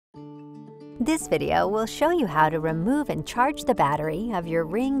This video will show you how to remove and charge the battery of your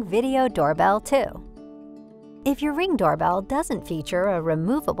Ring Video Doorbell 2. If your Ring doorbell doesn't feature a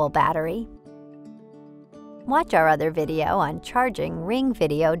removable battery, watch our other video on charging Ring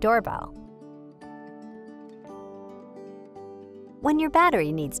Video Doorbell. When your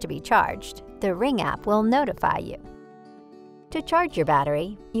battery needs to be charged, the Ring app will notify you. To charge your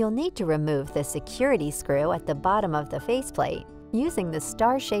battery, you'll need to remove the security screw at the bottom of the faceplate using the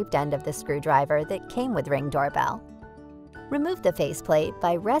star-shaped end of the screwdriver that came with Ring Doorbell. Remove the faceplate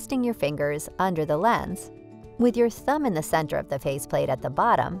by resting your fingers under the lens, with your thumb in the center of the faceplate at the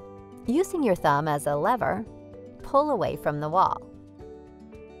bottom. Using your thumb as a lever, pull away from the wall.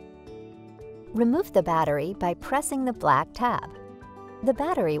 Remove the battery by pressing the black tab. The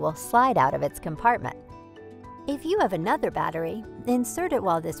battery will slide out of its compartment. If you have another battery, insert it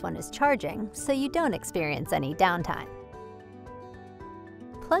while this one is charging so you don't experience any downtime.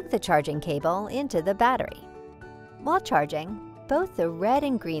 Plug the charging cable into the battery. While charging, both the red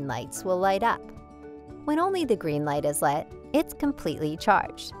and green lights will light up. When only the green light is lit, it's completely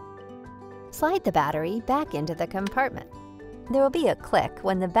charged. Slide the battery back into the compartment. There will be a click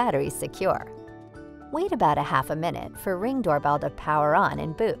when the battery is secure. Wait about a half a minute for Ring Doorbell to power on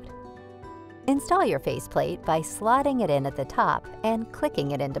and boot. Install your faceplate by slotting it in at the top and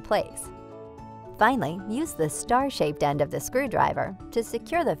clicking it into place. Finally, use the star-shaped end of the screwdriver to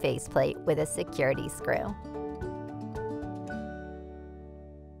secure the faceplate with a security screw.